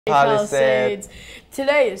Palisades.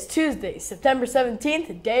 Today is Tuesday, September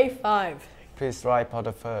 17th, day 5. Please write for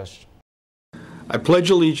the first. I pledge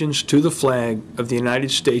allegiance to the flag of the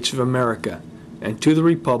United States of America and to the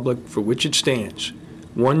republic for which it stands,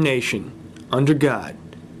 one nation, under God,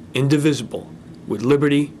 indivisible, with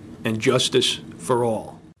liberty and justice for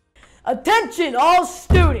all. Attention all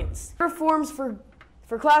students! Forms for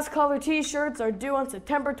class color t-shirts are due on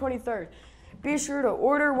September 23rd. Be sure to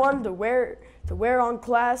order one to wear on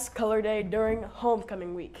class color day during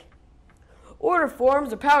homecoming week. Order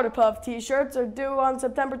forms of Powder Puff t-shirts are due on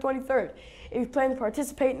September 23rd. If you plan to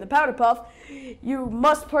participate in the Powder Puff, you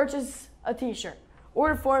must purchase a t-shirt.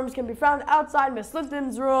 Order forms can be found outside Miss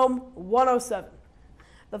Linton's room 107.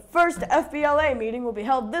 The first FBLA meeting will be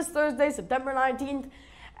held this Thursday, September 19th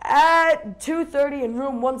at 2:30 in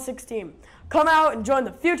room 116. Come out and join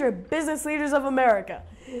the future business leaders of America.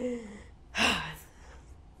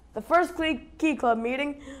 The first Key Club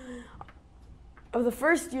meeting of the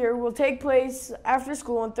first year will take place after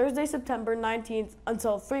school on Thursday, September 19th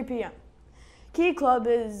until 3 p.m. Key Club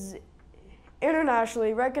is an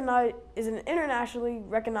internationally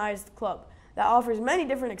recognized club that offers many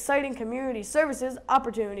different exciting community services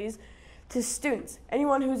opportunities to students.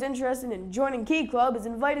 Anyone who's interested in joining Key Club is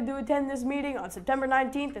invited to attend this meeting on September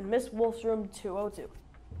 19th in Miss Wolf's room 202.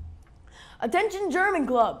 Attention German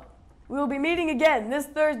Club! We will be meeting again this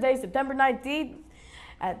Thursday, September 19th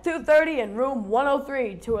at 2:30 in room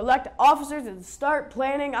 103 to elect officers and start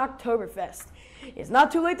planning Oktoberfest. It's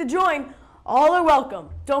not too late to join. All are welcome.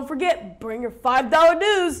 Don't forget, bring your $5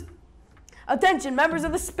 dues. Attention members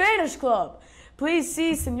of the Spanish Club. Please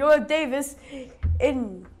see Senora Davis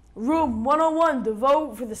in room 101 to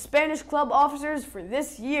vote for the Spanish Club officers for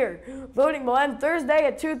this year. Voting will end Thursday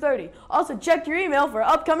at 2:30. Also check your email for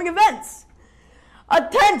upcoming events.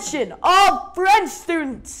 Attention all French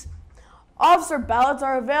students. Officer ballots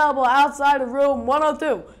are available outside of room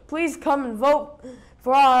 102. Please come and vote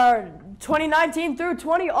for our 2019 through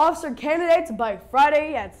 20 officer candidates by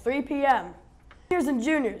Friday at 3 p.m. Seniors and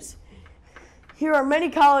juniors, here are many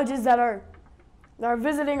colleges that are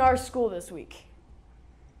visiting our school this week.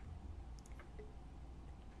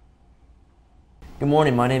 Good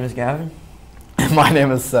morning, my name is Gavin. And my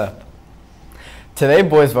name is Seth. Today,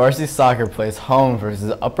 boys varsity soccer plays home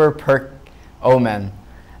versus Upper Perk Omen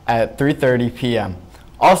at 3:30 p.m.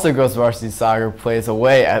 Also, girls varsity soccer plays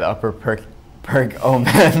away at Upper Perk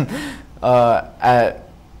Omen at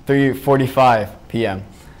 3:45 p.m.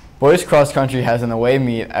 Boys cross country has an away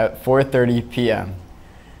meet at 4:30 p.m.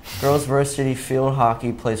 Girls varsity field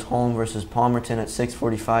hockey plays home versus Palmerton at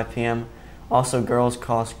 6:45 p.m. Also, girls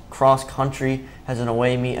cross country has an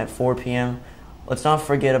away meet at 4 p.m. Let's not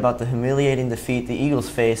forget about the humiliating defeat the Eagles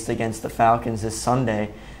faced against the Falcons this Sunday.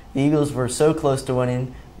 The Eagles were so close to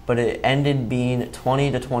winning, but it ended being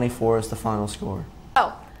 20-24 as the final score.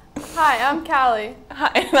 Oh, hi, I'm Callie.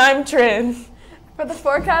 Hi, and I'm Trin. For the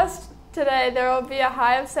forecast today, there will be a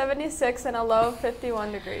high of 76 and a low of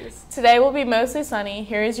 51 degrees. Today will be mostly sunny.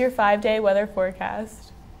 Here is your 5-day weather forecast.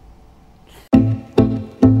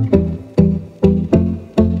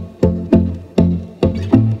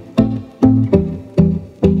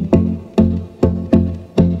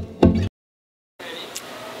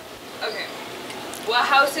 What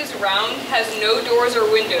house is round, has no doors or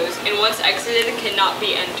windows, and once exited cannot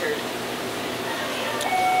be entered?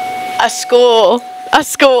 A school. A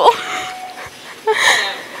school.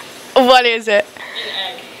 What is it? An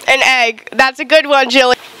egg. An egg. That's a good one,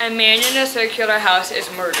 Jilly. A man in a circular house is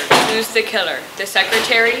murdered. Who's the killer? The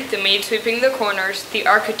secretary, the maid sweeping the corners, the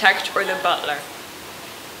architect, or the butler?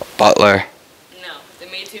 Butler. No, the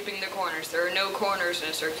maid sweeping the corners. There are no corners in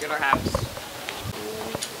a circular house.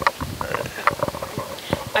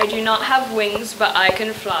 I do not have wings, but I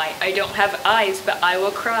can fly. I don't have eyes, but I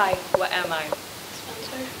will cry. What am I?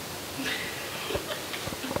 Spencer.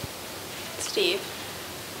 Steve.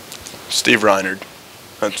 Steve Reinard.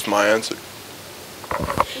 That's my answer.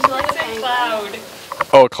 It's a cloud.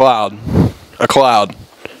 Oh, a cloud. A cloud.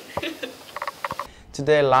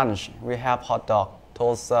 Today lunch, we have hot dog,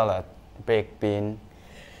 toast salad, baked bean,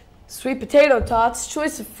 Sweet potato tots,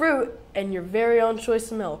 choice of fruit, and your very own choice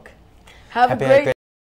of milk. Have a Happy great